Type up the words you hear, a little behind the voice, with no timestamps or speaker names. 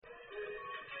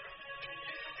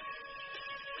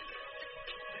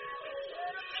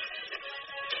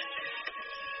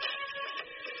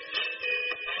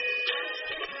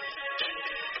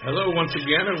Hello once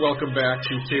again, and welcome back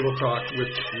to Table Talk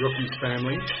with Rookie's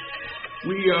Family.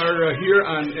 We are here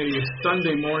on a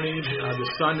Sunday morning. The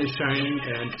sun is shining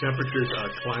and temperatures are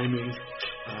climbing.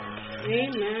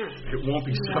 Amen. It won't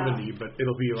be 70, but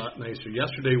it'll be a lot nicer.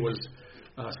 Yesterday was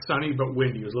sunny but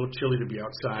windy. It was a little chilly to be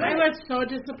outside. I was so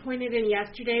disappointed in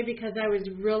yesterday because I was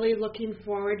really looking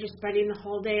forward to spending the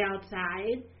whole day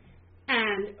outside.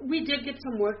 And we did get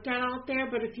some work done out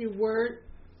there, but if you weren't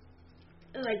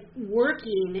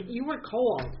working, you were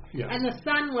cold. Yeah. And the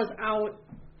sun was out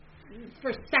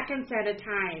for seconds at a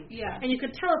time. Yeah. And you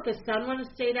could tell if the sun would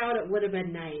have stayed out, it would have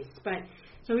been nice. But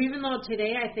so even though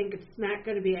today I think it's not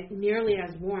going to be nearly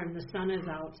as warm, the sun is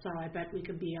out, so I bet we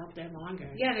could be out there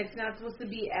longer. Yeah, and it's not supposed to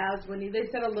be as windy. They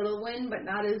said a little wind, but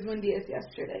not as windy as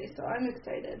yesterday, so I'm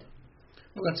excited.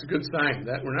 Well, that's a good sign.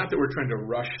 That we're trying to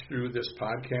rush through this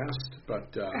podcast,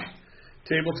 but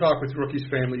Table Talk with Rookie's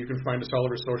Family. You can find us all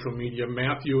over social media.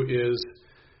 Matthew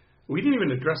we didn't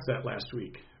even address that last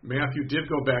week. Matthew did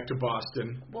go back to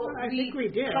Boston. Well, I think we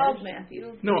did. Called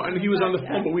Matthew. No, and he was on the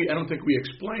phone, but I don't think we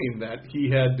explained that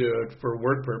he had to, for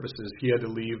work purposes, he had to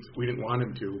leave. We didn't want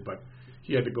him to, but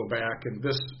he had to go back. And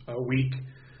this week,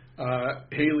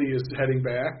 Haley is heading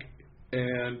back,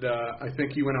 and I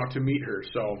think he went out to meet her.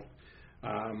 So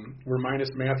we're minus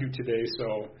Matthew today,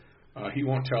 so he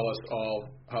won't tell us all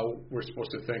how we're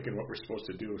supposed to think and what we're supposed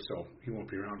to do, so he won't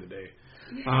be around today.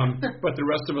 But the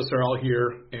rest of us are all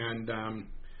here, and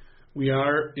we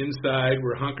are inside.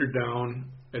 We're hunkered down.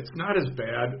 It's not as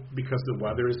bad because the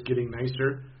weather is getting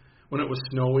nicer. When it was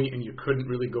snowy and you couldn't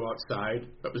really go outside,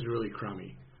 that was really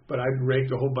crummy. But I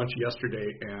raked a whole bunch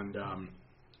yesterday, and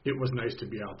it was nice to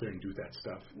be out there and do that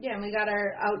stuff. Yeah, and we got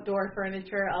our outdoor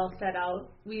furniture all set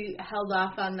out. We held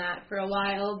off on that for a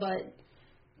while, but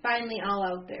finally all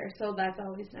out there, so that's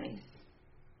always nice.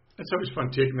 It's always fun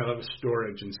taking that out of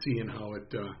storage and seeing how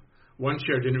it. One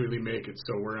chair didn't really make it,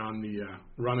 so we're on the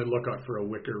run and lookout for a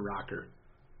wicker rocker.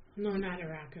 No, not a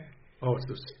rocker. Oh, it's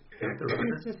not the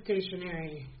rocker? It's a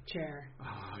stationary chair.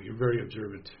 You're very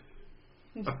observant.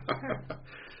 You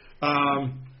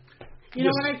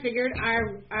know what I figured?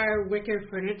 Our wicker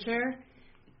furniture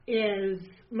is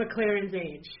McLaren's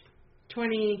age,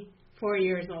 24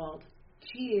 years old.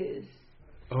 Jeez.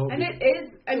 Oh, and it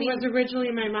is, it was originally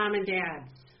my mom and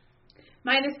dad's.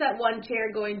 Minus that one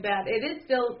chair going bad. It is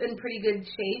still in pretty good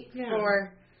shape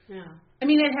Yeah. I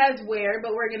mean, it has wear,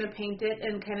 but we're going to paint it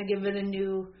and kind of give it a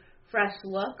new, fresh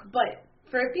look. But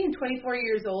for it being 24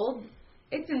 years old,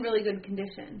 it's in really good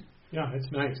condition. Yeah, it's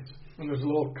nice. And there's a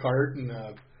little cart, and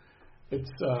it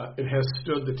has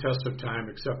stood the test of time,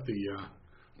 except the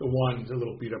one's a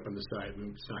little beat up on the side.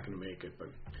 It's not going to make it. But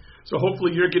so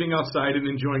hopefully you're getting outside and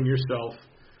enjoying yourself.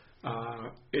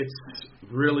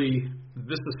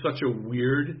 This is such a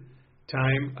weird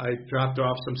time. I dropped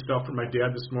off some stuff for my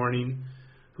dad this morning,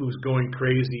 who's going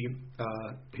crazy.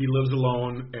 He lives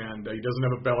alone, and he doesn't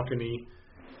have a balcony.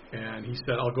 And he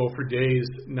said, I'll go for days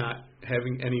not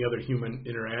having any other human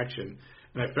interaction.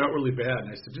 And I felt really bad. And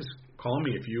I said, just call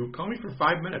me for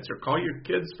 5 minutes, or call your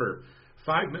kids for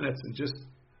 5 minutes and just,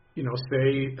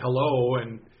 say hello.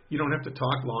 And you don't have to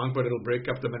talk long, but it'll break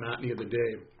up the monotony of the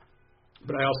day.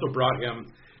 But I also brought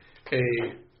him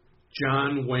a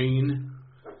John Wayne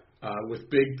with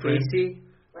big print. Tracy?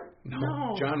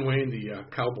 No, John Wayne, the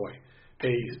cowboy.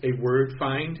 A word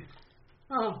find.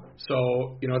 Oh.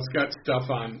 So, it's got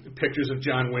stuff on pictures of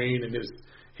John Wayne and his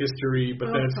history, but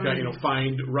then it's got,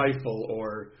 find rifle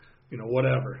or,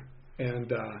 whatever.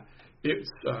 And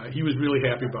he was really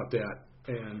happy about that.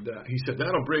 And he said,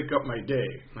 that'll break up my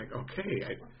day. I'm like,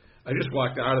 okay. I just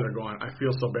walked out of there going, I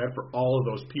feel so bad for all of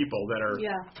those people that are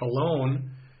alone.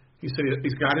 He said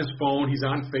he's got his phone. He's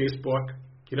on Facebook.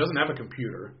 He doesn't have a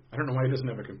computer. I don't know why he doesn't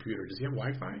have a computer. Does he have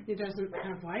Wi-Fi? He doesn't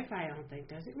have Wi-Fi, I don't think,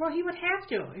 does he? Well, he would have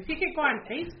to. If he could go on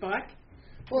Facebook.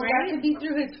 Well, that could be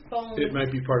through his phone. It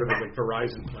might be part of the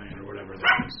Verizon plan or whatever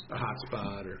that is, a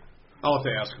hotspot. I'll have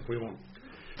to ask him. We won't.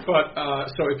 But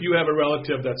so if you have a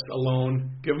relative that's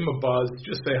alone, give him a buzz.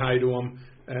 Just say hi to him.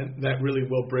 And that really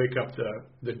will break up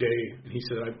the day. And he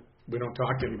said, we don't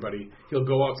talk to anybody. He'll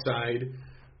go outside,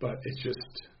 but it's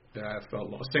just, I felt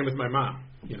lost. Same with my mom.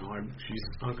 She's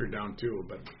hunkered down too,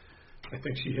 but I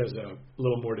think she has a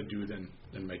little more to do than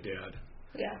my dad.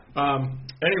 Yeah.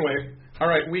 Anyway, all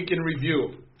right, week in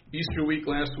review. Easter week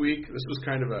last week. This was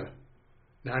kind of a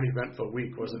non-eventful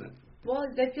week, wasn't it? Well,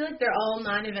 I feel like they're all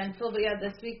non-eventful, but yeah,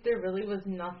 this week there really was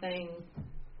nothing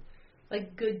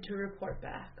good to report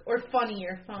back, or funny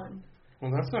or fun.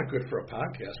 Well, that's not good for a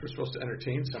podcast. We're supposed to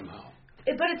entertain somehow.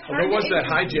 But it's hard. Or was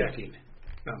that hijacking?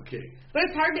 No, I'm kidding. But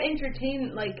it's hard to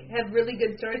entertain, have really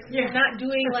good stories, because you're not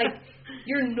doing,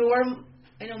 your norm.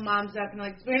 I know mom's not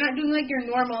gonna you're not doing like your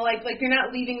normal, like you're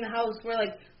not leaving the house where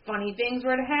like funny things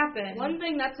were to happen. One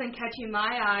thing that's been catching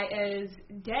my eye is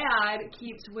Dad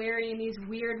keeps wearing these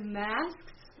weird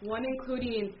masks, one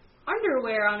including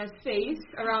underwear on his face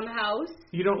around the house.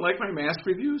 You don't like my mask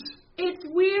reviews? It's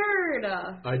weird.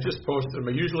 I just post them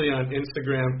usually on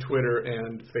Instagram, Twitter,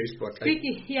 and Facebook.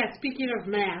 Speaking of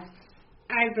masks,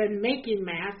 I've been making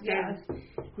masks. Yes.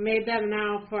 I've made them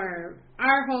now for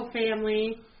our whole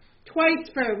family, twice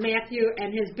for Matthew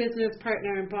and his business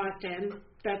partner in Boston.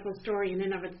 That's a story in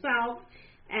and of itself.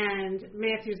 And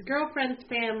Matthew's girlfriend's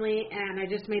family, and I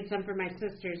just made some for my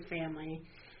sister's family.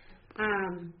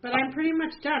 But I'm pretty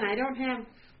much done. I don't have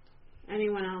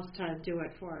anyone else to do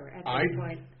it for at this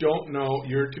point. I don't know.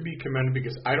 You're to be commended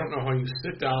because I don't know how you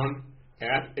sit down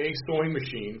at a sewing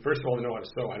machine. First of all, I know how to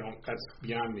sew. That's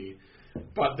beyond me.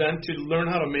 But then to learn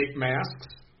how to make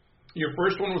masks, your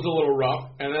first one was a little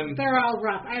rough, and then they're all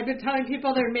rough. I've been telling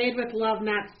people they're made with love,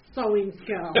 not sewing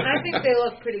skill. I think they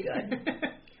look pretty good.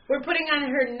 We're putting on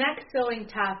her next sewing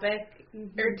topic,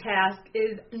 or task,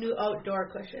 is new outdoor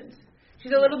cushions.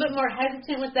 She's a little bit more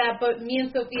hesitant with that, but me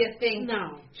and Sophia think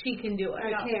she can do it.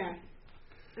 I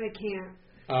can't.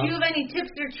 Do you have any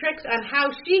tips or tricks on how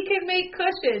she can make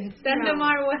cushions? Send them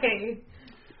our way.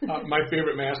 My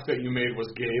favorite mask that you made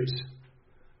was Gabe's,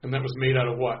 and that was made out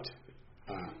of what?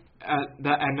 At the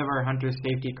end of our hunter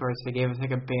safety course, they gave us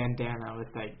like a bandana with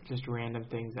like just random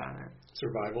things on it.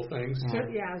 Survival things?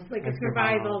 Yeah, it's like a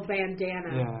survival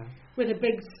bandana with a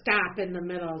big stop in the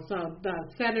middle. So the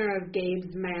center of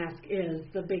Gabe's mask is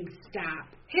the big stop.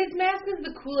 His mask is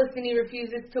the coolest and he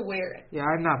refuses to wear it. Yeah,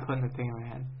 I'm not putting the thing in my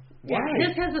head. Why? Yeah,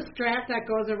 this has a strap that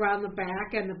goes around the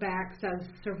back, and the back says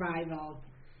survival.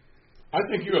 I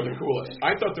think you have the coolest.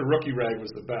 I thought the rookie rag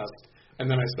was the best. And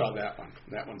then I saw that one.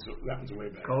 That one's way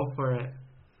better. Go for it.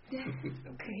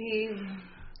 Okay.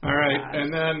 All right,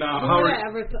 and then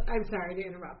I'm sorry to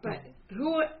interrupt, but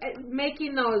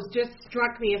making those just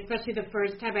struck me, especially the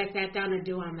first time I sat down to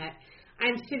do them. That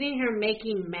I'm sitting here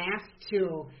making masks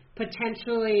to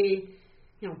potentially,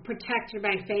 protect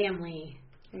my family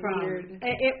from.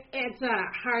 It's a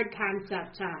hard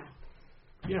concept to.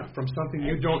 Yeah, from something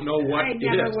you don't know what it is.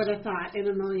 I never would have thought in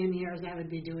a million years I would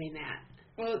be doing that.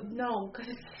 Well, no, because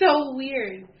it's so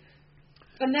weird.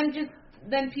 And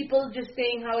then people just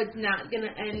saying how it's not going to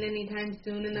end anytime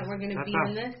soon and that we're going to be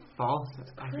in this. False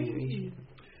accusation.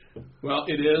 Well,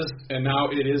 it is, and now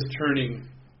it is turning.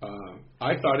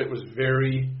 I thought it was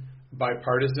very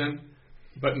bipartisan,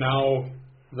 but now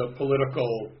the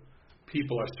political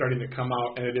people are starting to come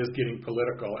out, and it is getting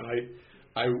political. And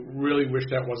I really wish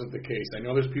that wasn't the case. I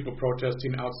know there's people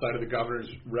protesting outside of the governor's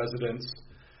residence,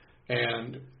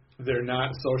 and they're not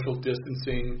social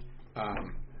distancing. I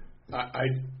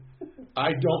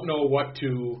don't know what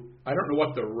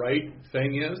the right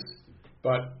thing is,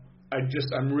 but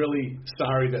I'm really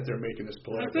sorry that they're making this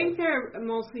political. I think they're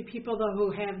mostly people though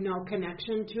who have no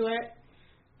connection to it.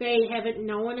 They haven't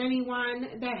known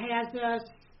anyone that has this.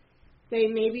 They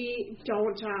maybe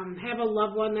don't have a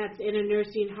loved one that's in a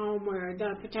nursing home where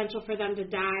the potential for them to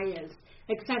die is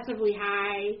excessively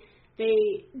high.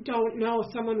 They don't know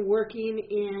someone working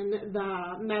in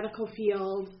the medical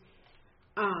field,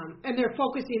 and they're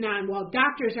focusing on,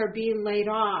 doctors are being laid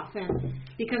off, and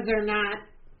because they're not,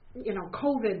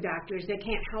 COVID doctors, they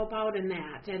can't help out in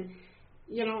that, and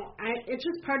it's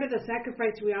just part of the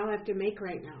sacrifice we all have to make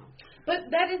right now. But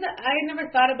I never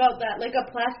thought about that. Like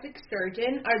a plastic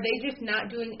surgeon, are they just not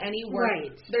doing any work?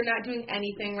 Right. They're not doing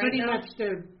anything right now? now? Pretty much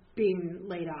they're being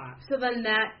laid off. So then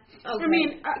that, okay. I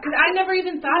mean, because I never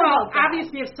even thought about that.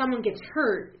 Obviously if someone gets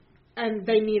hurt and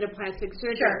they need a plastic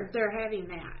surgeon, they're having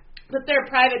that. But their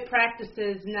private practice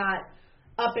is not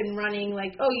up and running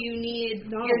like, you need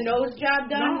your nose job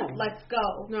done? No. Let's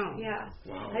go. No. Yeah.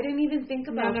 Wow. I didn't even think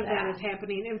about None of that is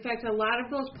happening. In fact, a lot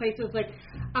of those places,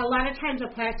 a lot of times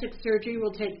a plastic surgery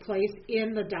will take place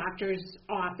in the doctor's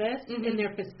office, in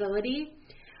their facility,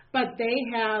 but they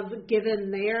have given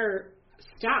their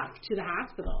stuff to the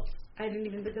hospitals. I didn't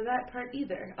even think of that part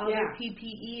either. All their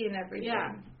PPE and everything.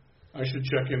 Yeah. I should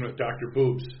check in with Dr.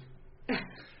 Boobs.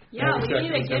 Yeah, we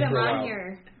need to get him on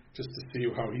here. Just to see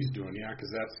how he's doing,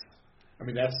 because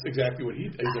that's exactly what he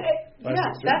is.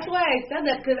 That's why I said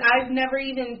that, because I've never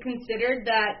even considered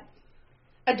that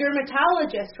a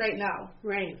dermatologist right now.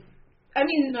 Right. I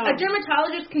mean, a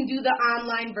dermatologist can do the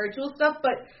online virtual stuff,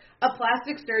 but a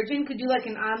plastic surgeon could do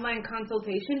an online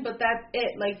consultation, but that's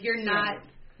it. You're not.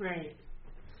 Right.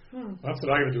 That's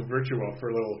what I got to do virtual for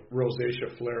a little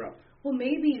rosacea flare-up. Well,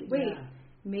 maybe,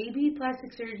 maybe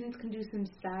plastic surgeons can do some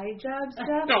side job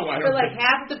stuff No, I for don't like think-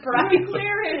 half the price.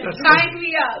 Sign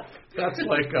me up. That's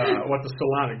like what the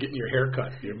salon getting your hair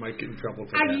cut. You might get in trouble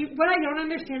for that. What I don't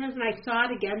understand is, and I saw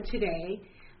it again today,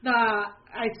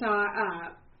 I saw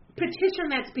a petition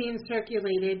that's being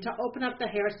circulated to open up the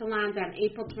hair salons on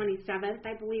April 27th,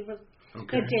 I believe was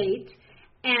the date,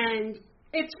 and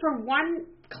it's for one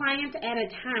client at a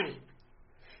time.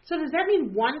 So does that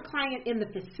mean one client in the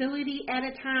facility at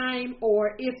a time,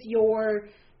 or if you're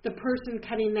the person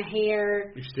cutting the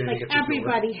hair, like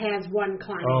everybody has one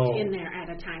client in there at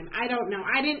a time? I don't know.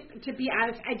 To be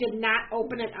honest, I did not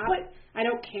open it up. But I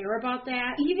don't care about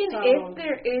that. Even if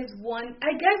there is one,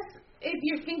 I guess if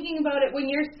you're thinking about it, when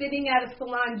you're sitting at a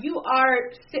salon, you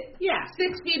are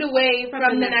 6 feet away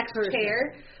from the next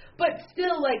chair. But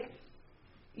still, like,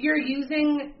 you're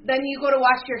using, then you go to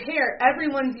wash your hair.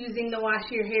 Everyone's using the wash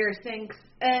your hair sinks,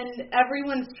 and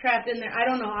everyone's trapped in there. I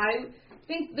don't know. I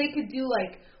think they could do,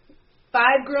 like, 5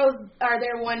 girls are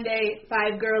there one day,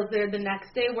 5 girls there the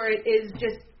next day, where it is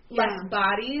just less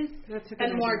bodies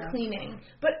and more cleaning.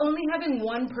 But only having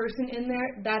one person in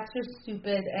there, that's just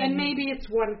stupid. And maybe it's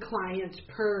one client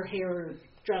per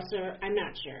hairdresser. I'm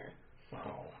not sure.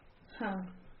 Wow. Huh.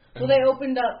 Well, they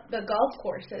opened up the golf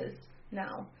courses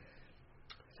now.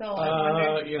 So I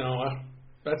wonder.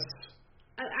 That's.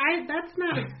 That's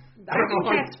not. I don't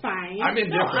know. That's fine. I'm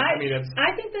indifferent.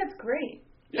 I think that's great.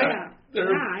 Yeah. They're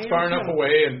far enough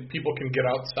away, and people can get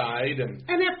outside. And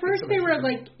at first they were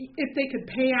like, if they could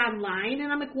pay online,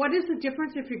 and I'm like, what is the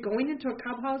difference if you're going into a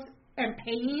clubhouse and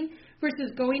paying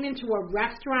versus going into a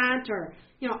restaurant or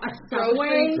a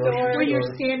Subway where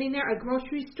you're standing there, a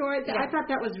grocery store? Yeah. I thought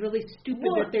that was really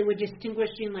stupid that they were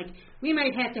distinguishing. Like, we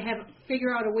might have to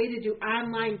figure out a way to do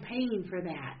online paying for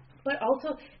that. But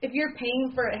also, if you're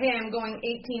paying for, hey, I'm going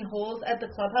 18 holes at the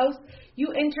clubhouse,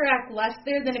 you interact less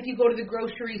there than if you go to the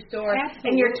grocery store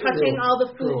and you're touching all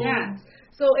the food. Yeah.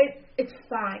 So it's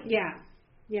fine. Yeah.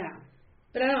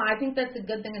 But I don't know, I think that's a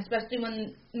good thing, especially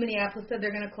when Minneapolis said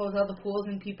they're going to close all the pools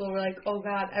and people were like, oh,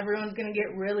 God, everyone's going to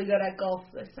get really good at golf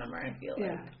this summer, I feel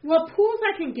like. Well, pools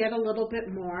I can get a little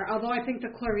bit more, although I think the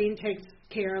chlorine takes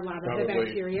care of a lot of the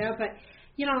bacteria. But,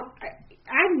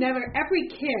 every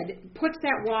kid puts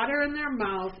that water in their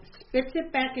mouth, spits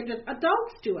it back into,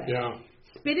 adults do it. Yeah.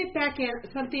 Spit it back in,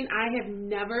 something I have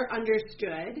never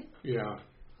understood. Yeah.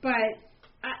 But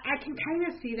I can kind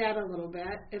of see that a little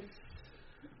bit. It's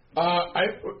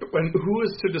who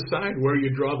is to decide where you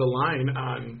draw the line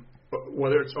on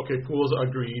whether it's, pools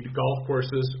agreed, golf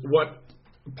courses, what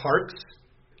parks?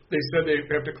 They said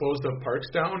they have to close the parks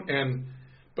down,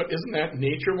 but isn't that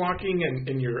nature walking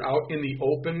and you're out in the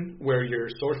open where you're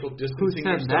social distancing?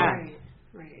 Who said that?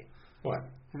 Right. What?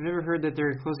 I've never heard that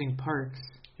they're closing parks.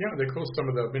 Yeah, they closed some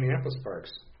of the Minneapolis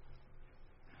parks.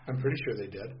 I'm pretty sure they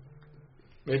did.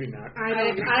 Maybe not. I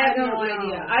have no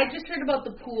idea. I just heard about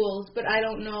the pools, but I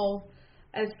don't know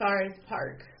as far as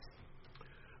parks.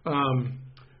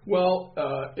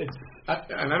 It's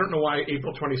and I don't know why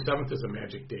April 27th is a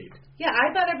magic date. Yeah,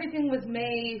 I thought everything was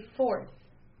May 4th.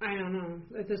 I don't know.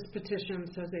 This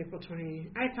petition says April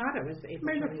 20. I thought it was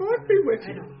April 20. May the 4th be with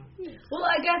you. I don't know. Well,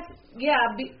 I guess,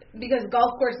 because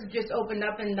golf courses just opened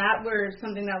up and that were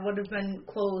something that would have been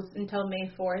closed until May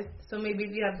 4th. So maybe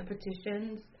if you have the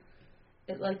petitions,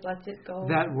 it lets it go.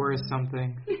 That were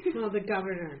something. Well, the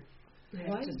governor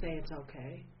has to say it's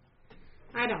okay.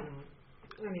 I don't know.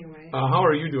 Anyway. How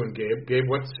are you doing, Gabe? Gabe,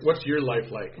 what's your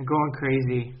life like? I'm going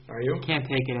crazy. Are you? Can't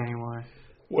take it anymore.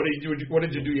 What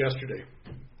did you do yesterday?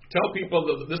 Tell people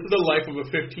that this is the life of a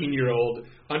 15-year-old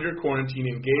under quarantine,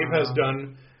 and Gabe has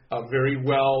done very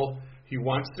well. He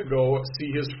wants to go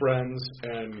see his friends,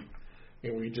 and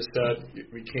we just said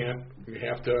we can't. We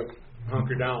have to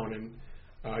hunker down, and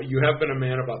you have been a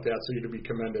man about that, so you're to be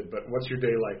commended. But what's your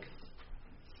day like?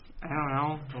 I don't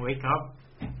know. I wake up,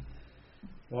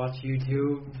 watch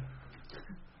YouTube.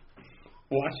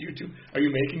 Watch YouTube? Are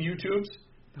you making YouTubes?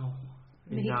 No,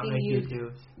 I do not make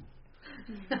YouTubes.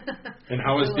 And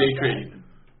how is day trading?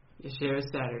 Yesterday was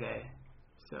Saturday,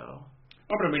 so.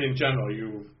 But I mean, in general,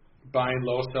 you buying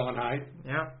low, selling high?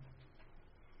 Yeah.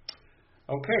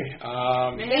 Okay.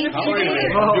 How are you?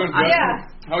 Doing good? Yeah.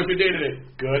 How was your day today?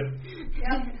 Good.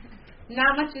 Yep.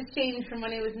 Not much has changed from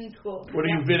when I was in school. What are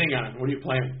you bidding on? What are you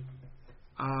playing?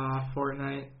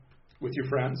 Fortnite. With your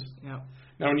friends? Yeah.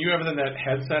 Now, when you have that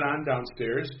headset on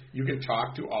downstairs, you can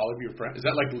talk to all of your friends. Is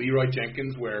that like Leroy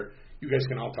Jenkins, where you guys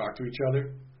can all talk to each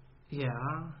other? Yeah.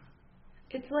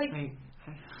 It's like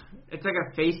it's like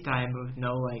a FaceTime with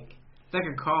no it's like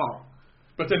a call.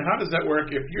 But then how does that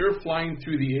work if you're flying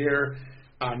through the air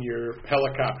on your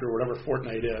helicopter or whatever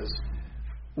Fortnite is?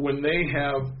 when they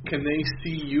have, can they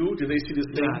see you? Do they see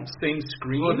the same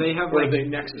screen? Well, they have or are they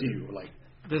next to you? Like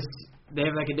this, they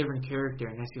have like a different character,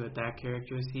 and I see what that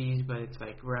character sees. But it's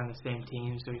like we're on the same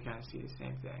team, so we kind of see the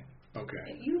same thing.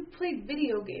 Okay. You've played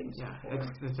video games before.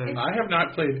 I have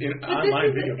not played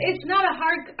online video games. It's not a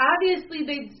hard.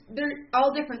 Obviously, they're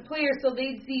all different players, so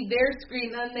they'd see their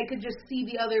screen, and they could just see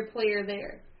the other player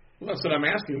there. Well, that's what I'm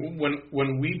asking.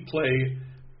 When we play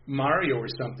Mario or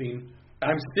something,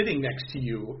 I'm sitting next to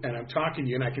you and I'm talking to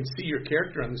you, and I can see your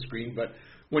character on the screen. But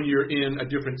when you're in a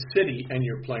different city and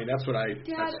you're playing, that's what I.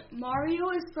 Dad, Mario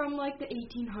is from like the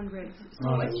 1800s,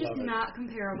 so it's just not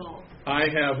comparable. I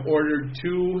have ordered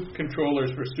 2 controllers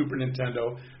for Super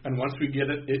Nintendo, and once we get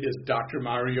it, it is Dr.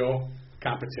 Mario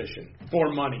competition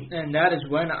for money. And that is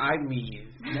when I leave.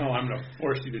 No, I'm going to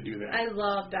force you to do that. I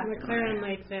love Dr. McLaren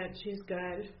likes it. She's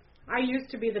good. I used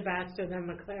to be the best, and then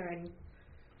McLaren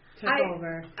took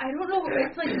over. I don't know.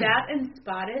 It's like that and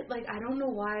Spot It. Like, I don't know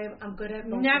why I'm good at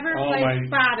both. Never played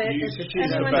Spot It.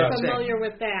 If anyone's familiar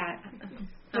with that.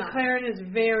 McLaren is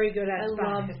very good at Spot It.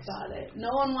 I love Spot It. No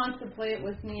one wants to play it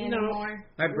with me anymore.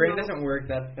 My brain doesn't work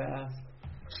that fast.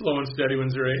 Slow and steady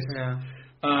wins the race. Yeah.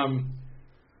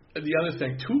 The other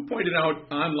thing, 2 pointed out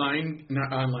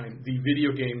the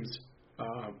video games,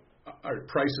 our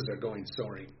prices are going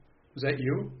soaring. Was that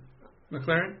you,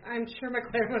 McLaren? I'm sure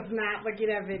McLaren was not looking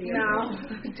at video. No.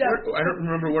 I don't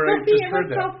remember where I just heard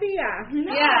that. Sophia.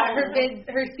 No. Yeah,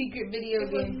 her secret video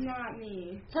game. It was not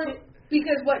me.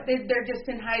 Because they're just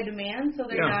in high demand, so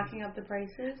they're knocking up the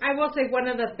prices. I will say one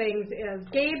of the things is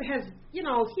Gabe has,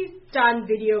 he's done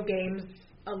video games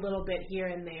a little bit here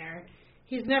and there.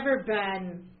 He's never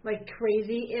been like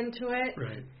crazy into it.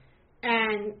 Right.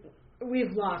 And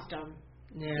we've lost him.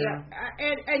 Yeah.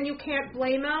 And you can't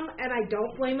blame him, and I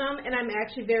don't blame him, and I'm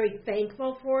actually very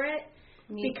thankful for it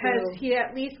because he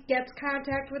at least gets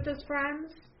contact with his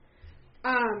friends.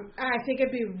 I think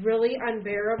it'd be really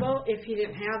unbearable if he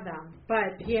didn't have them,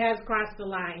 but he has crossed the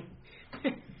line.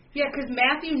 Yeah, because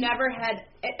Matthew never had.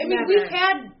 I mean, we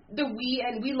had the Wii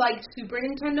and we liked Super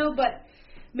Nintendo, but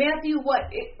Matthew,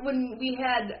 when we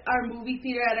had our movie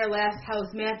theater at our last house,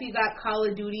 Matthew got Call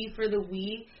of Duty for the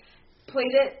Wii.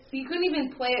 Played it. He couldn't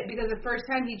even play it because the first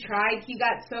time he tried, he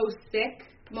got so sick,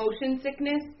 motion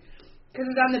sickness, because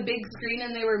it was on the big screen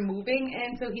and they were moving,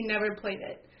 and so he never played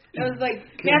it. I was like,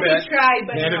 Matthew tried,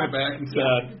 but handed it back and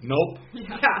said, nope.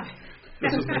 Yeah.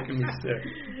 This is making me sick.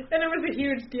 And it was a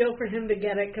huge deal for him to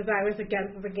get it because I was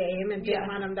against the game and didn't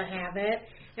want him to have it.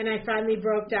 And I finally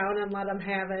broke down and let him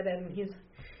have it, and he's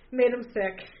made him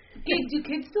sick. Gabe, do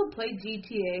kids still play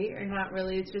GTA or not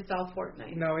really? It's just all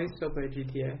Fortnite. No, we still play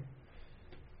GTA.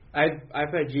 I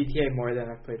played GTA more than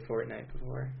I've played Fortnite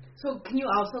before. So can you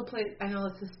also play? I know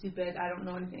this is stupid. I don't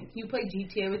know anything. Can you play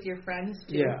GTA with your friends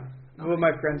too? Yeah. Well,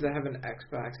 my friends that have an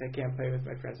Xbox, I can't play with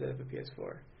my friends that have a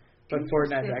PS4. But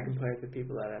Fortnite, I can play with the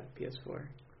people that have PS4.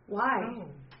 Why?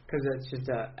 Because it's just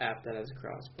an app that has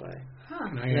cross-play. Huh.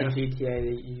 And then GTA,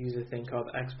 you use a thing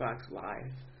called Xbox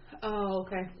Live. Oh,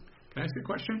 okay. Can I ask you a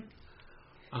question?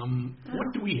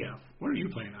 What do we have? What are you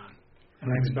playing on? An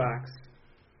Xbox.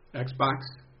 Xbox?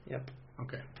 Yep.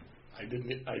 Okay. I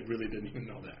really didn't even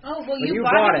know that. Oh, well, you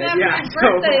bought bought it it, for yeah. his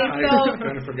birthday, I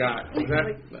kind of forgot. Was that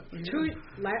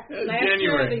Last January?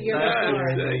 year or the year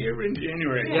before? You were in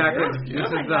January. Yeah, because this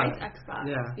is nice Xbox.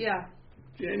 Yeah.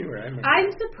 January. I remember. I'm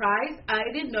surprised. I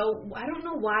didn't know. I don't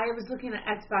know why I was looking at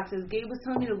Xboxes. Gabe was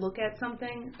telling me to look at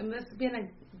something. It must have been a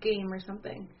game or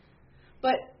something.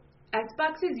 But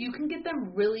Xboxes, you can get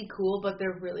them really cool, but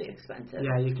they're really expensive.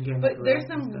 Yeah, you can get them. But there's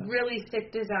some really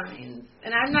sick designs.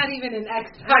 And I'm not even an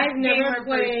Xbox I've never gamer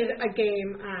played person. a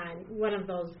game on one of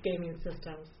those gaming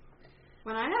systems.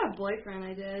 When I had a boyfriend,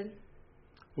 I did.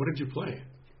 What did you play?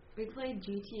 We played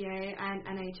GTA and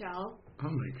NHL. Oh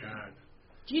my God.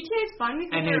 GTA is fun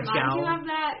because it reminds you NHL. of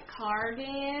that car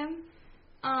game.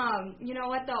 You know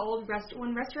what, the old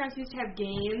when restaurants used to have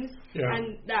games,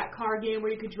 and that car game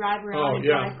where you could drive around and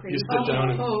drive crazy. You sit down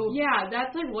and yeah,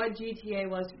 that's like what GTA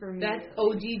was for me. That's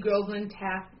OG Groveland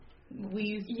Taft. We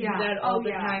used to do that all the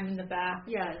time in the back.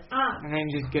 Yes. And then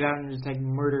you just get out and just like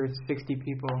murder 60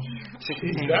 people.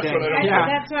 That's what I don't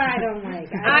That's what I don't like.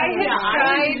 I had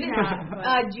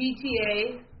tried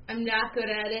GTA. I'm not good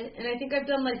at it, and I think I've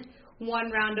done like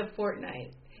one round of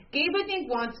Fortnite. Gabe, I think,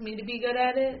 wants me to be good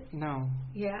at it. No.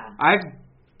 Yeah. I've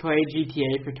played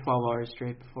GTA for 12 hours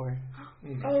straight before.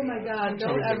 Oh my God!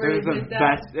 Don't ever It was the admit that.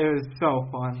 best. It was so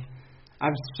fun.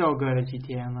 I'm so good at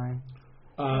GTA Online.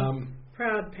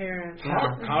 Proud parent.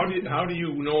 How do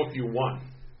you know if you won?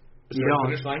 Is You there a don't.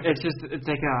 finish line? It's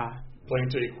like a play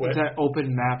until you quit. It's an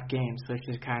open map game, so it's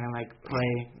just kind of like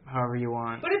play however you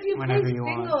want. But if you play whenever you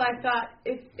single, want. I thought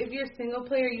if you're a single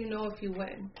player, you know if you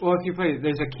win. Well, if you play,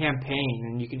 there's a campaign,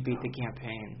 and you can beat the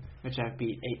campaign, which I've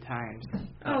beat 8 times.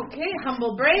 Okay,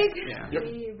 humble brag. Yeah.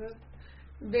 Yep.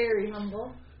 Very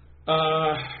humble.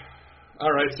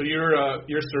 All right, so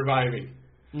you're surviving.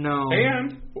 No.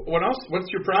 And what else? What's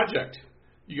your project?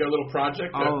 You got a little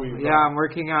project? I'm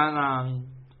working on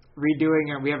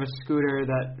redoing it. We have a scooter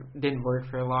that didn't work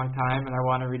for a long time, and I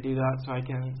want to redo that so I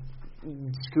can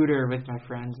scooter with my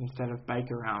friends instead of bike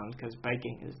around, because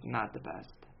biking is not the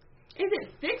best. Is it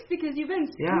fixed? Because you've been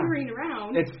scootering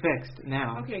around. It's fixed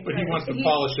now. Okay, But good. he wants to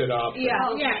polish it up.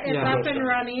 It's up and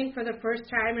running for the first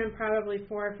time in probably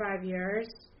 4 or 5 years.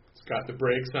 It's got the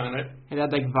brakes on it. It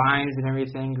had like vines and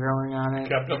everything growing on it.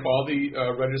 Kept up all the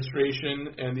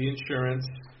registration and the insurance.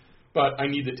 But I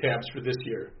need the tabs for this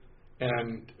year.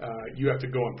 And you have to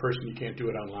go in person. You can't do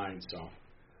it online. So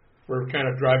we're kind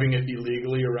of driving it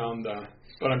illegally around the...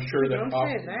 But I'm sure that... Don't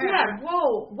say that. Yeah,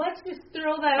 whoa, let's just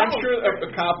throw that out. I'm sure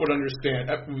a cop would understand.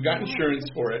 We've got insurance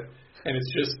for it. And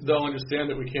it's just, they'll understand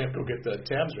that we can't go get the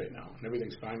tabs right now. And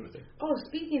everything's fine with it. Oh,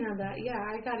 speaking of that, yeah,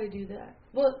 I got to do that.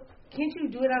 Well, can't you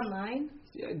do it online?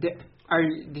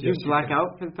 Did you black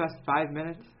out for the past 5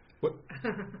 minutes? What?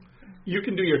 You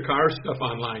can do your car stuff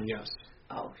online, yes.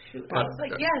 Oh, shoot. I was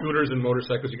like, yes. Scooters and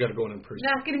motorcycles, you got to go in person.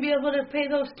 Not going to be able to pay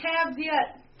those tabs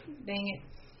yet. Dang it.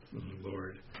 Oh,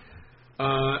 Lord.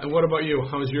 And what about you?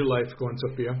 How's your life going,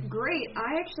 Sophia? Great.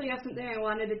 I actually have something I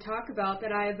wanted to talk about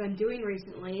that I have been doing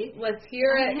recently. Let's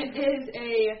hear it. It is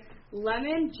a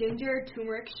lemon ginger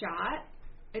turmeric shot.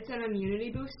 It's an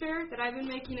immunity booster that I've been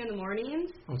making in the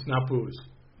mornings. Oh, it's not booze.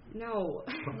 No.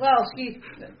 Well, she's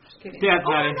just kidding. Dad's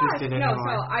Oh not my interested gosh. anymore.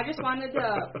 No, so I just wanted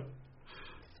to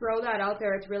throw that out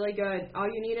there. It's really good. All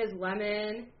you need is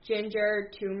lemon, ginger,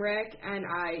 turmeric, and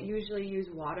I usually use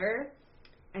water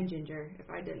and ginger, if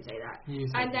I didn't say that.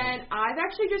 And then I've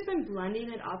actually just been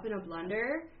blending it up in a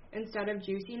blender instead of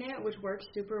juicing it, which works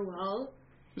super well.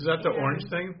 Is that the orange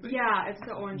thing? Yeah, it's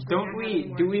the orange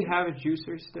thing. Do we have a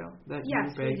juicer still?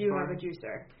 Yes, we do have a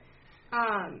juicer.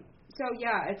 So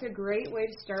yeah, it's a great way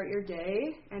to start your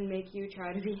day and make you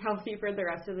try to be healthy for the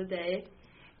rest of the day.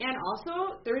 And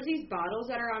also, there's these bottles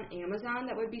that are on Amazon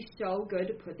that would be so good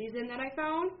to put these in that I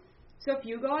found. So if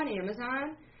you go on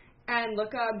Amazon and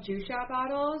look up juice shot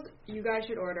bottles, you guys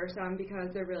should order some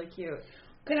because they're really cute.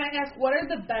 Can I ask, what are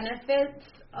the benefits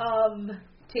of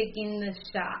taking this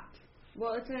shot?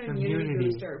 Well, it's an immunity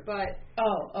booster, but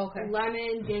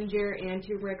lemon, ginger, and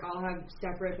turmeric all have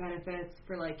separate benefits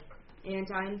for like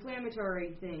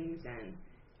anti-inflammatory things and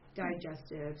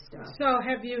digestive stuff. So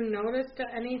have you noticed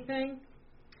anything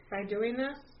by doing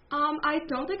this? I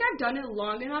don't think I've done it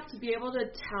long enough to be able to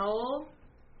tell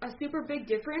a super big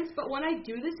difference, but when I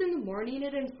do this in the morning,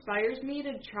 it inspires me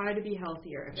to try to be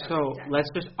healthier. So let's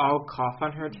just all cough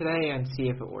on her today and see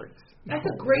if it works. That's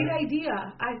a great idea.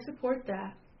 I support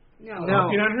that. No.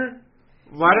 Coughing on her?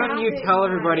 Why don't you tell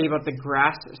everybody about the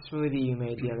grass smoothie you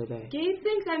made the other day? Gabe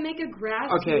thinks I make a grass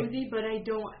smoothie, but I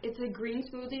don't. It's a green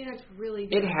smoothie, and it's really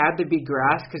good. It had to be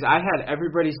grass because I had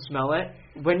everybody smell it.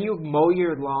 When you mow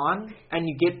your lawn and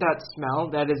you get that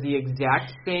smell, that is the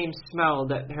exact same smell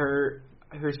that her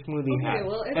smoothie had.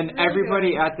 Well, and really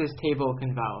everybody good. at this table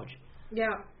can vouch. Yeah.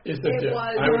 It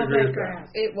was grass.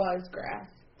 It was grass.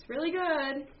 It's really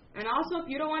good. And also, if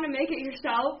you don't want to make it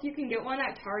yourself, you can get one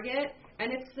at Target.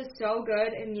 And it's the So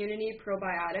Good Immunity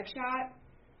Probiotic Shot.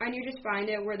 And you just find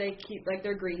it where they keep, like,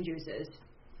 their green juices.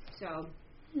 So.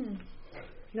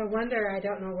 No wonder I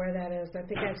don't know where that is. I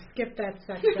think I've skipped that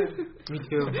section. Me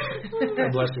too.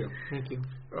 God bless you. Thank you.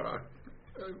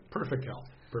 Perfect health.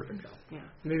 Perfect health. Yeah.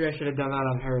 Maybe I should have done that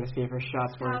on her to see if her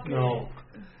shots work. No.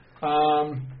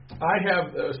 I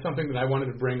have something that I wanted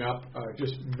to bring up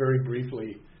just very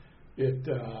briefly.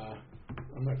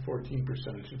 I'm at 14%.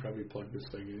 I should probably plug this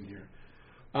thing in here.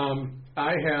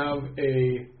 I have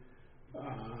a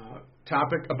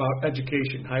topic about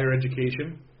education, higher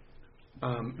education.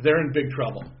 They're in big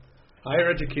trouble. Higher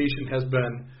education has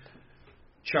been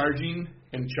charging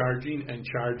and charging and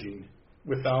charging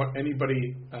without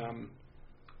anybody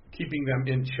keeping them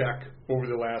in check over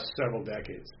the last several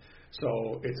decades.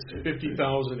 So it's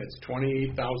 $50,000, it's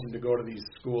 $28,000 to go to these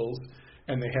schools,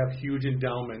 and they have huge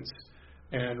endowments.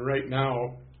 And right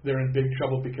now they're in big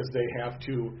trouble because they have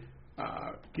to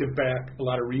give back a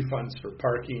lot of refunds for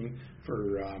parking,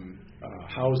 for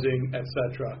housing,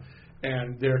 etc.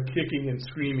 And they're kicking and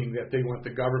screaming that they want the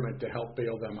government to help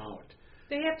bail them out.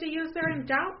 They have to use their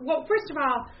endowment. Well, first of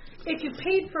all, if you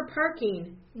paid for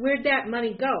parking, where'd that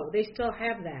money go? They still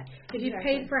have that. If you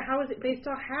paid for housing, they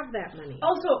still have that money.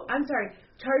 Also, I'm sorry,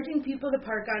 charging people to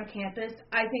park on campus,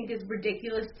 I think, is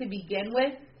ridiculous to begin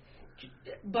with.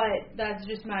 But that's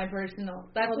just my personal.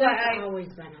 That's why I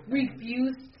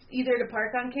refused either to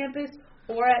park on campus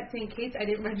or at St. Kate's. I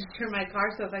didn't register my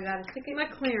car, so if I got a ticket,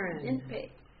 McLaren. Didn't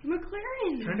pay.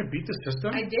 McLaren. Trying to beat the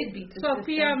system? I did beat the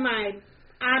Sophia, system. my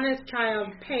honest child,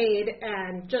 paid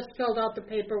and just filled out the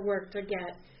paperwork to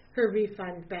get her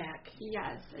refund back.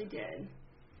 Yes, I did.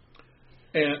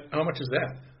 And how much is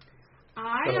that?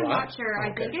 I am not sure.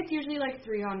 Okay. I think it's usually like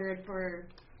 $300 for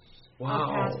a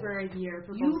pass for a year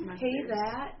for both semesters. You pay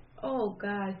that? Oh,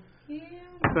 God. Yeah.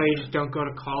 So you just don't go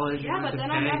to college? Yeah, but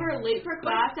then I'm never late for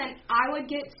class, and I would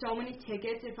get so many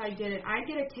tickets if I didn't. I'd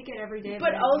get a ticket every day.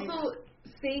 But also,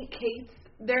 St. Kate's,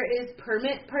 there is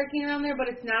permit parking around there, but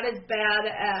it's not as bad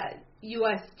at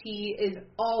UST is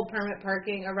all permit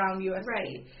parking around UST.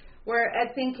 Right. Where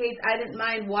at St. Kate's, I didn't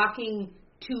mind walking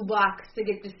 2 blocks to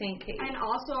get to St. Kate's. And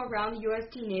also around the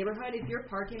UST neighborhood, if you're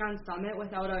parking on Summit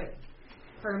without a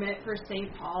permit for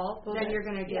St. Paul, then you're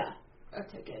going to get a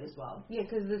ticket as well. Yeah,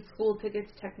 because the school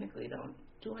tickets technically don't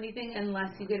do anything unless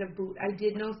you get a boot. I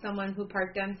did know someone who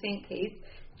parked on St. Kate's,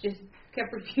 just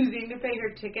kept refusing to pay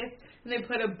her tickets, and they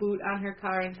put a boot on her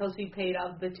car until she paid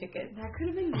off the ticket. That could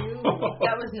have been you.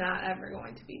 That was not ever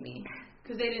going to be me,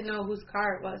 because they didn't know whose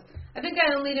car it was. I think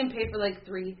I only didn't pay for like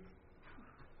 3.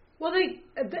 Well,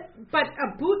 but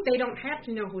a boot, they don't have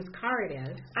to know whose car it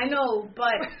is. I know,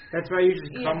 but that's why you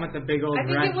just come with a big old I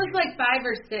think wrench. it was like 5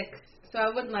 or 6, so I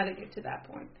wouldn't let it get to that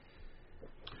point.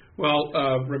 Well,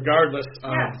 regardless.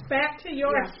 Yes, back to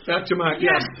yours. Back to my,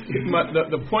 yes.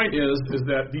 The point is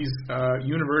that these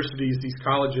universities, these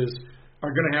colleges,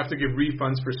 are going to have to give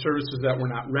refunds for services that were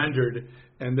not rendered,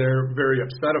 and they're very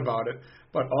upset about it.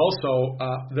 But also,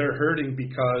 they're hurting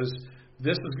because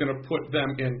this is going to put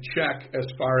them in check as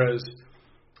far as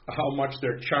how much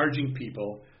they're charging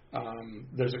people.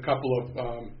 There's a couple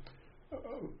of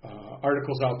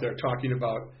articles out there talking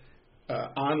about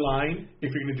online.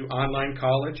 If you're going to do online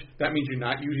college, that means you're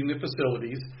not using the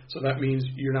facilities, so that means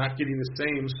you're not getting the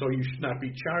same, so you should not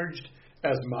be charged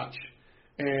as much.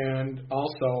 And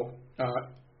also,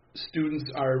 students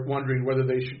are wondering whether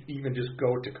they should even just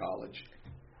go to college.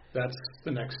 That's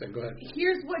the next thing. Go ahead.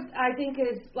 Here's what I think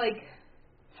is,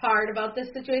 hard about this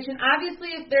situation. Obviously,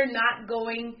 if they're not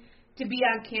going to be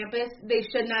on campus, they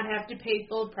should not have to pay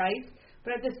full price.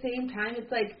 But at the same time,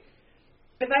 it's like,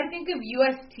 if I think of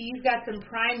UST's got some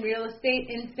prime real estate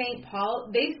in St.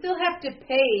 Paul, they still have to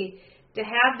pay to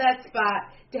have that spot,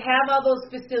 to have all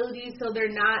those facilities so they're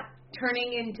not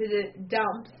turning into the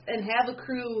dumps, and have a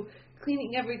crew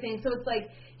cleaning everything. So it's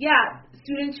like, yeah,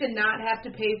 students should not have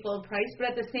to pay full price, but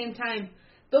at the same time,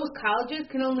 those colleges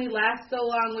can only last so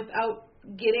long without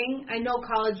getting, I know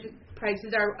college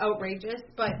prices are outrageous,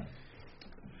 but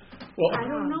I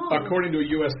don't know. According to a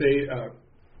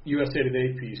USA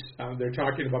Today piece, they're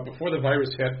talking about before the virus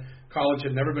hit, college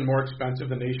had never been more expensive.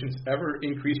 The nation's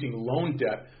ever-increasing loan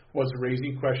debt was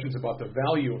raising questions about the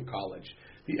value of college.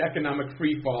 The economic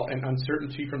freefall and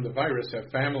uncertainty from the virus have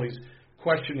families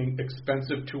questioning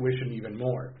expensive tuition even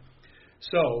more.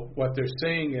 So what they're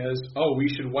saying is, we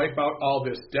should wipe out all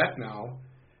this debt now,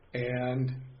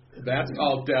 and that's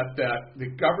all debt that the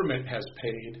government has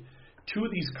paid to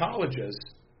these colleges.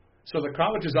 So the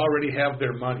colleges already have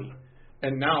their money.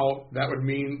 And now that would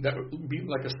be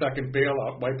like a second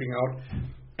bailout, wiping out,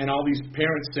 and all these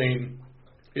parents saying,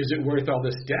 is it worth all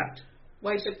this debt?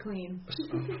 Wipe it clean. Says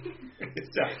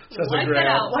a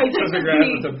grad with a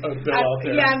bill out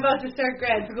there. Yeah, I'm about to start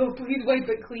grad, so go please wipe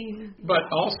it clean. But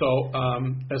also,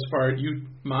 as far as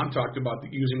Mom talked about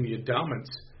using the endowments,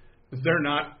 they're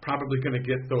not probably going to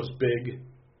get those big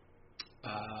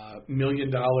 $1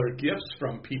 million gifts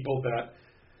from people that,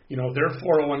 their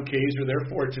 401ks or their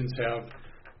fortunes have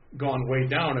gone way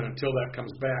down, and until that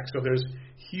comes back. So there's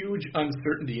huge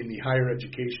uncertainty in the higher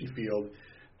education field,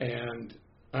 and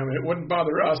it wouldn't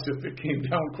bother us if it came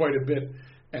down quite a bit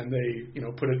and they,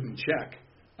 put it in check.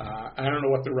 I don't know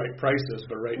what the right price is,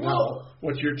 but now,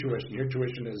 what's your tuition? Your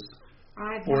tuition is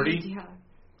 40?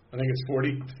 I think it's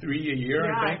 43 a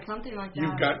year, I think. Something like that.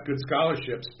 You've got good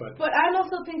scholarships, but I'm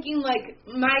also thinking,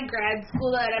 my grad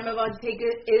school that I'm about to take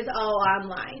is all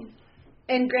online.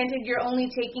 And granted, you're only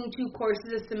taking 2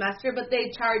 courses a semester, but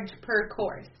they charge per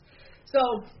course. So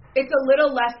it's a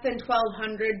little less than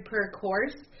 $1,200 per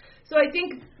course. So I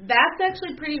think that's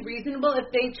actually pretty reasonable if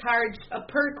they charge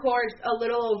per course a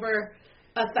little over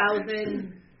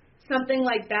 $1,000, something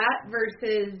like that,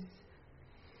 versus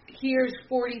here's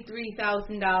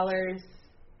 $43,000.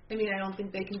 I don't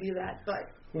think they can do that, but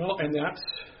and that's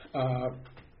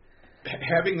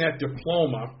having that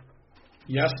diploma.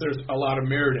 Yes, there's a lot of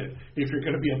merit in it. If you're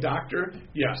going to be a doctor,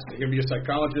 yes. You're going to be a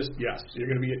psychologist, yes. You're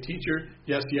going to be a teacher,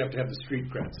 yes, you have to have the street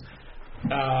creds.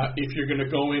 If you're going to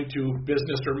go into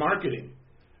business or marketing,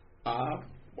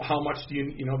 how much do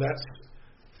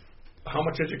how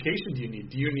much education do you need?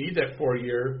 Do you need that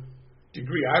 4-year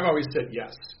degree? I've always said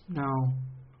yes. No.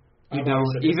 You don't.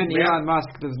 Even Elon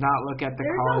Musk does not look at the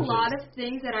colleges. There's a lot of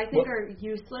things that I think are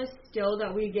useless still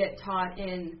that we get taught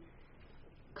in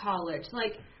college.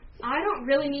 Like, I don't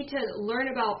really need to learn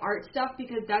about art stuff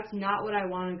because that's not what I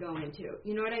want to go into.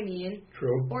 You know what I mean?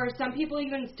 True. Or some people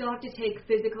even still have to take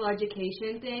physical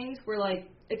education things where, like,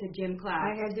 it's a gym class.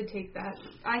 I had to take that.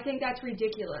 I think that's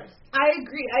ridiculous. I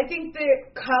agree. I think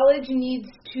that college needs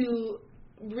to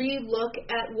re-look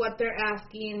at what they're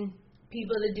asking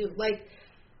people to do. Like,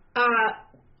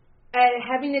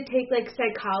 having to take, like,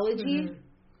 psychology,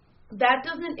 that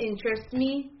doesn't interest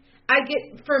me. I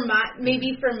get for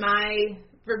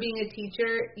being a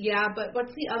teacher, yeah, but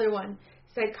what's the other one?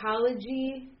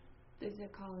 Psychology?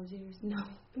 Physiology? No.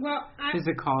 Well,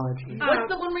 Physiology. What's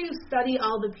the one where you study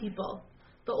all the people?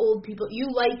 The old people.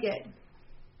 You like it.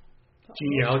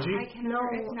 Genealogy?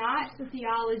 It's not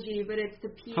theology, but it's the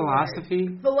P Philosophy?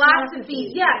 word.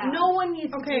 Philosophy. Yeah, no one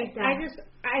needs to take that.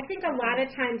 I think a lot of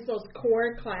times those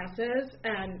core classes,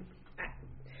 and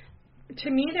to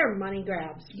me, they're money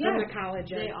grabs from the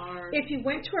colleges. They are. If you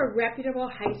went to a reputable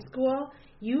high school,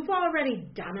 you've already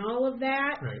done all of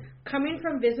that. Right. Coming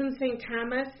from Vision St.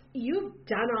 Thomas, you've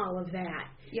done all of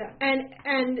that. Yeah.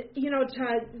 And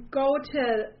to go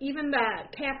to even the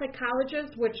Catholic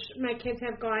colleges, which my kids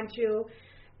have gone to,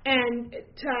 and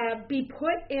to be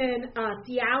put in a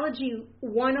theology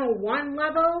 101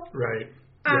 level. Right.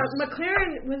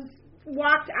 McLaren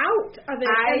walked out of it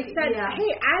and said,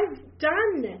 hey, I've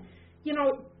done,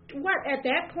 at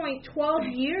that point, 12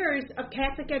 years of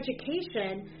Catholic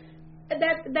education.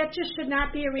 That just should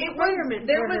not be a requirement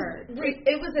for her.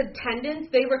 It was attendance.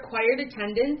 They required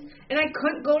attendance, and I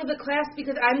couldn't go to the class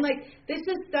because I'm like, this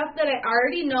is stuff that I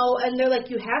already know, and they're like,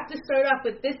 you have to start off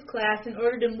with this class in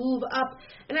order to move up,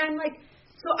 and I'm like,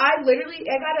 so I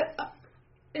got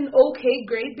an okay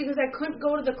grade because I couldn't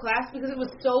go to the class because it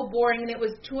was so boring, and it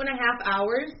was 2.5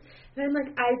 hours, and I'm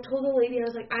like, I told the lady, I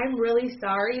was like, I'm really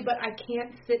sorry, but I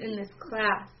can't sit in this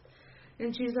class.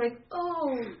 And she's like,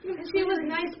 oh, and she was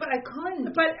nice, but I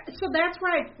couldn't. But so that's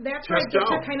where I get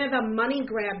to kind of a money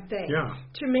grab thing. Yeah.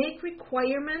 To make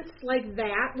requirements like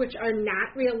that, which are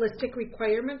not realistic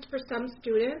requirements for some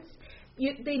students,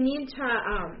 they need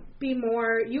to be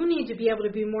more. You need to be able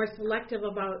to be more selective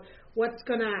about what's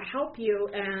going to help you.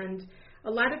 And a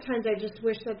lot of times, I just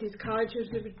wish that these colleges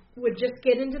would just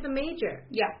get into the major.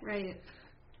 Yeah, right.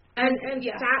 And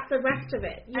stop the rest of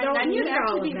it. You'd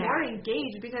actually be more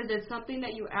engaged because it's something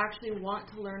that you actually want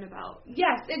to learn about.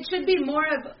 Yes, it should be more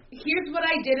of, here's what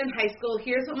I did in high school,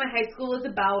 here's what my high school is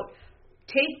about.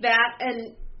 Take that,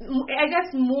 and I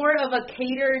guess more of a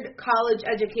catered college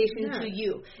education to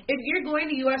you. If you're going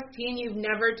to UST and you've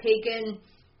never taken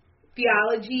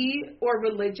theology or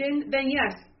religion, then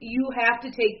yes, you have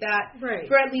to take that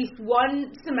for at least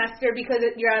one semester because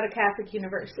you're at a Catholic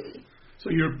university. So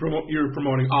you're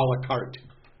promoting a la carte.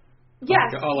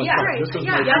 Yes. A la carte.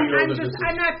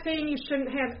 I'm not saying you shouldn't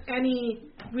have any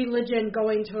religion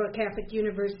going to a Catholic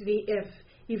university if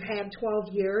you've had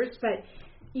 12 years, but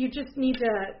you just need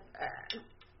to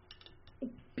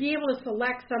be able to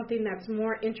select something that's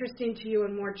more interesting to you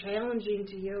and more challenging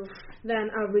to you than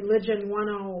a religion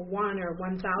 101 or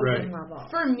 1000 level.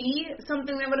 For me,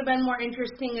 something that would have been more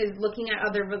interesting is looking at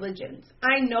other religions.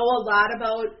 I know a lot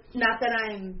about, not that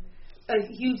I'm a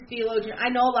huge theologian. I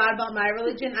know a lot about my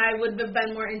religion. I would have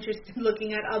been more interested in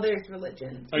looking at others'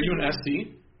 religions. Are you an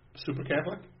SC? Super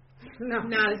Catholic? No.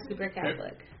 Not a super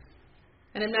Catholic.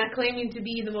 And I'm not claiming to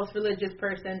be the most religious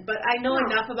person, but I know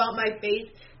enough about my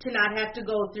faith to not have to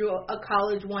go through a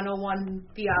college 101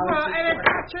 theology course. And it's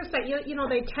not just that,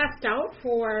 they test out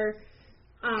for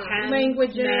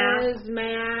languages,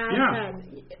 math.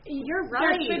 And you're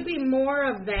right. There should be more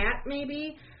of that,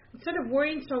 maybe. Instead of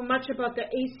worrying so much about the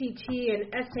ACT and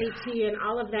SAT and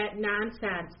all of that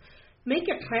nonsense, make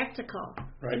it practical.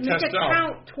 Right. And make it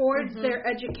count towards their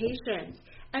education.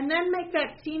 And then make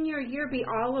that senior year be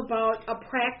all about a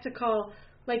practical,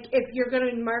 like if you're going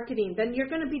to be marketing, then you're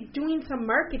going to be doing some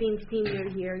marketing senior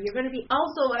year. You're going to be...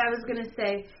 Also, what I was going to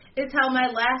say is how my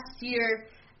last year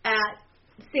at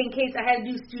St. Kate's, I had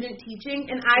to do student teaching,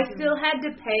 and I still had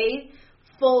to pay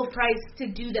full price to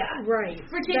do that. Right.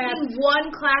 For taking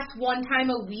one class one time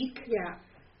a week. Yeah.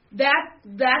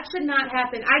 That should not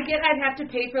happen. I get I'd have to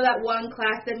pay for that one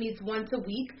class that meets once a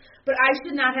week, but I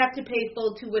should not have to pay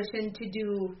full tuition to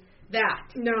do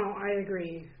that. No, I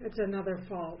agree. It's another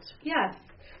fault. Yes.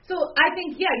 So I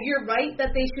think, you're right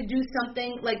that they should do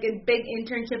something like a big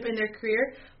internship in their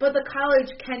career, but the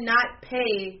college cannot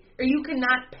pay, or you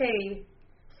cannot pay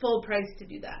full price to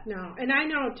do that. No, and I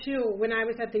know, too, when I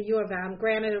was at the U of M,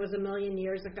 granted it was a million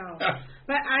years ago,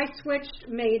 but I switched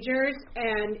majors,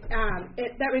 and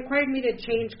that required me to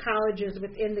change colleges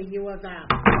within the U of M.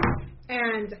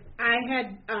 And I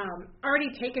had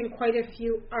already taken quite a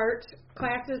few art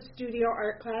classes, studio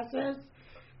art classes,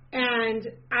 and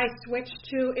I switched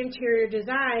to interior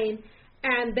design,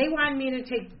 and they wanted me to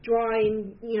take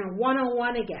drawing,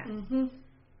 101 again. Mm-hmm.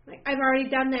 Like, I've already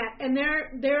done that, and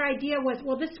their idea was,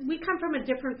 well, we come from a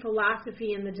different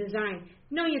philosophy in the design.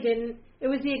 No, you didn't. It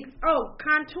was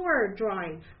contour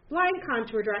drawing, blind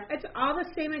contour drawing. It's all the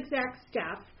same exact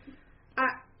stuff.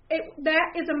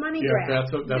 That is a money grab.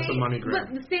 Yeah, that's a money grab.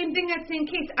 But the same thing at St.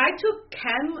 Kate's. I took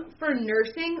chem for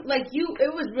nursing.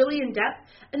 It was really in depth.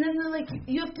 And then they're like,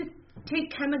 you have to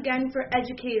take chem again for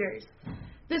educators.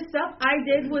 The stuff I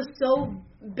did was so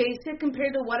basic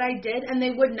compared to what I did, and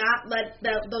they would not let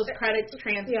those credits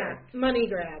transfer. Yeah, money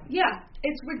grab. Yeah,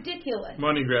 it's ridiculous.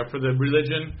 Money grab for the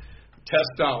religion.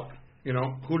 Test out.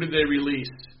 Who did they release?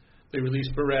 They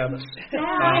released Barabbas. Who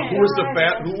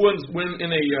was win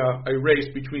in a race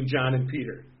between John and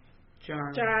Peter?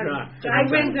 John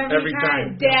wins every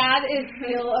time. Dad is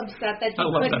still upset that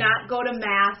he could not go to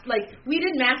mass. Like, we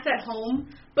did mass at home,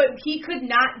 but he could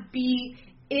not be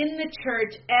in the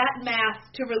church at mass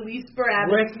to release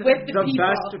Barabbas with the people. The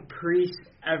best priest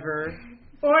ever.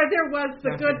 Or there was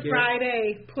the Good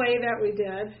Friday play that we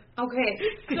did. Okay,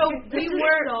 so we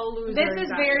were. This is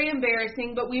very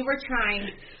embarrassing, but we were trying.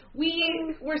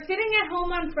 We were sitting at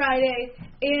home on Friday,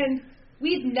 and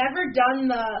we'd never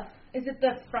done is it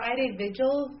the Friday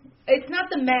vigil? It's not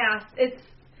the mass. It's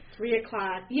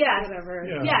 3:00. Yes. Whatever.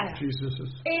 Yes. Jesus.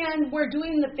 And we're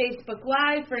doing the Facebook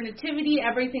Live for Nativity.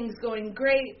 Everything's going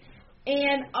great.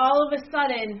 And all of a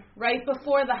sudden, right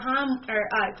before the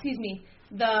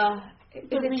is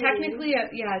it technically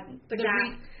isn't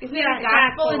it a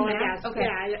gospel and mass? Okay.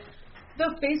 Yeah.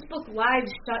 The Facebook Live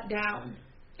shut down.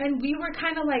 And we were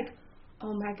kind of like,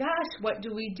 oh my gosh, what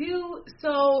do we do?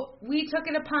 So we took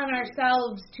it upon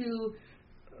ourselves to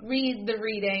read the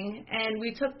reading, and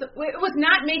we took it was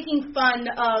not making fun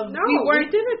of. No, we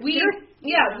did it. We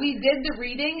did the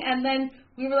reading, and then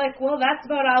we were like, well, that's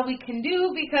about all we can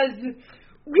do because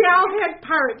we all had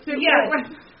parts. It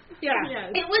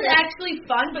was actually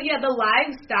fun, but the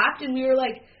live stopped, and we were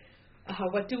like,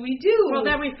 what do we do? Well,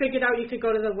 then we figured out you could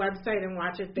go to the website and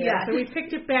watch it there. Yes. So we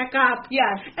picked it back up.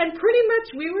 Yes. And pretty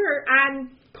much we were on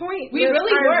point with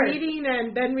our reading,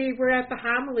 and then we were at the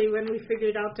homily when we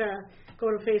figured out to go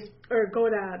to go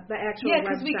to the actual website. Yeah,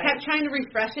 because we kept trying to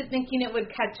refresh it thinking it would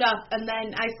catch up, and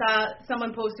then I saw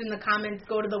someone post in the comments,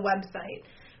 go to the website.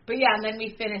 But and then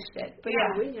we finished it. But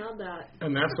we nailed that.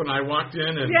 And that's when I walked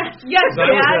in, and yes,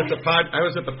 I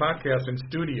was at the podcasting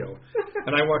studio,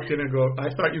 and I walked in and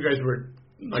I thought you guys were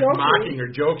like mocking or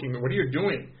joking. What are you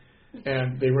doing?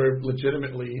 And they were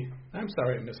legitimately. I'm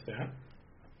sorry I missed that.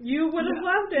 You would have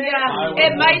loved it. Yeah,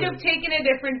 it might have taken a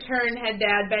different turn had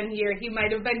Dad been here. He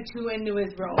might have been too into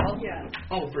his role. Yeah.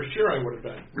 Oh, for sure I would have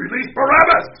been. Release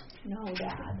Barabbas! No,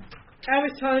 Dad. I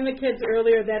was telling the kids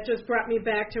earlier that just brought me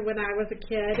back to when I was a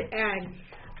kid, and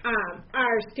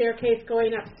our staircase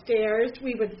going upstairs,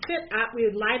 we would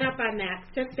line up on that,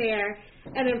 sit there,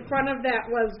 and in front of that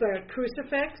was the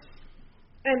crucifix,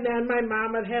 and then my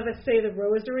mom would have us say the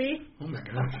rosary. Oh my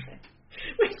gosh.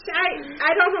 Which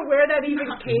I don't know where that even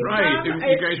came from. Right,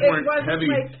 you guys weren't heavy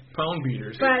pound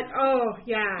beaters. But,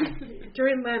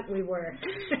 during Lent we were.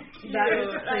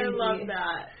 I love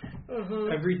that.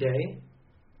 Mm-hmm. Every day?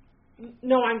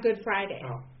 No, on Good Friday.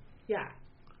 Oh. Yeah.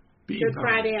 Good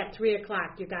Friday at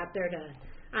 3:00, you got there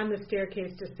on the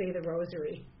staircase to say the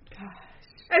rosary. Gosh.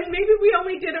 And maybe we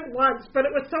only did it once, but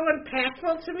it was so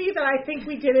impactful to me that I think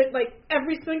we did it like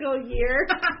every single year.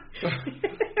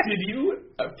 Did you,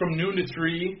 from noon to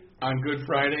 3 on Good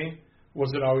Friday,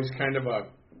 was it always kind of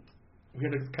we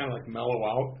had to kind of like mellow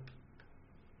out?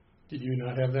 Did you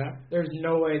not have that? There's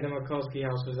no way the Mikulski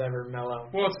house was ever mellow.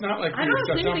 Well, it's not like I don't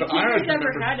think the kids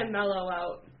ever had to mellow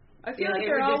out. I feel like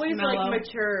they're always like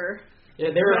mature.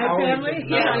 Yeah, they were always family?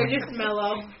 They're just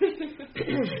mellow.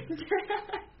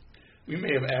 We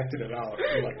may have acted it out,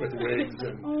 like with wigs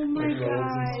and like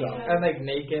robes and stuff. And like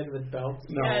naked with belts.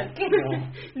 No,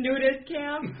 Nudist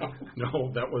camp.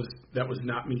 No, that was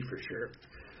not me for sure.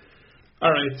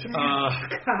 All right,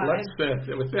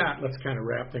 let's kind of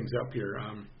wrap things up here.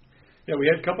 We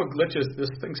had a couple of glitches. This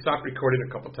thing stopped recording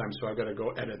a couple of times, so I've got to go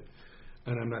edit,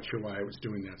 and I'm not sure why I was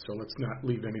doing that. So let's not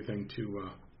leave anything to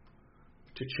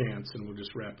to chance, and we'll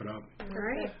just wrap it up. All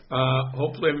right.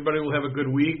 Hopefully everybody will have a good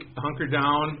week. Hunker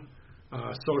down,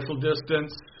 social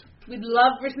distance. We'd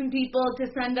love for some people to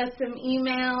send us some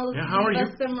emails, leave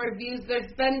us some reviews.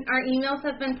 Our emails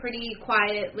have been pretty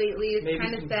quiet lately. It's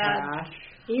kind of sad. Cash.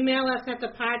 Email us at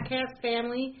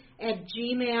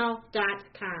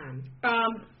thepodcastfamily@gmail.com.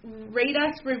 Rate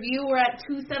us, review. We're at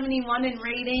 271 in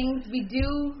ratings. We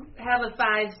do have a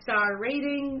 5-star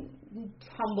rating.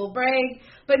 Humble brag.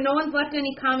 But no one's left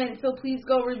any comments, so please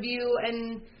go review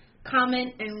and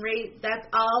comment and rate. That's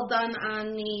all done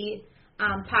on the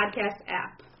podcast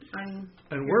app. And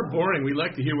we're boring. We'd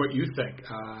like to hear what you think.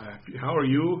 How are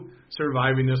you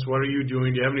surviving this? What are you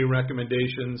doing? Do you have any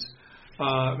recommendations?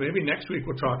 Maybe next week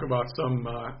we'll talk about some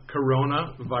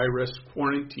coronavirus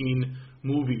quarantine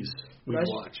movies we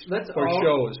watched or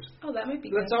shows. Oh, that might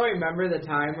be Let's all remember the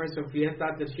time where Sophia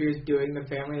thought that she was doing the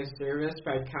family a service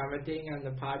by commenting on the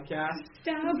podcast.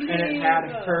 Stop and it had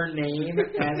her name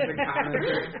as the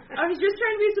commenter. I was just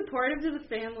trying to be supportive to the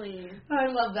family. I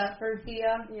love that,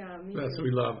 Sophia. Yeah, me That's too. what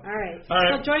we love. All right.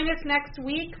 So join us next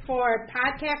week for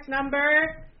podcast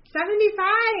number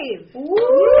 75. Woo!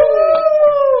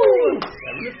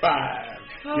 75.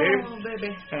 Oh, Gabe? baby.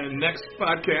 And next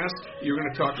podcast, you're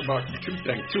going to talk about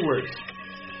two words.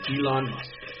 Elon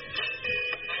Musk.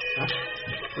 Huh?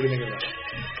 What do you think of that?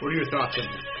 What are your thoughts on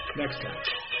that? Next time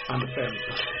on the Family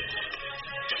Podcast.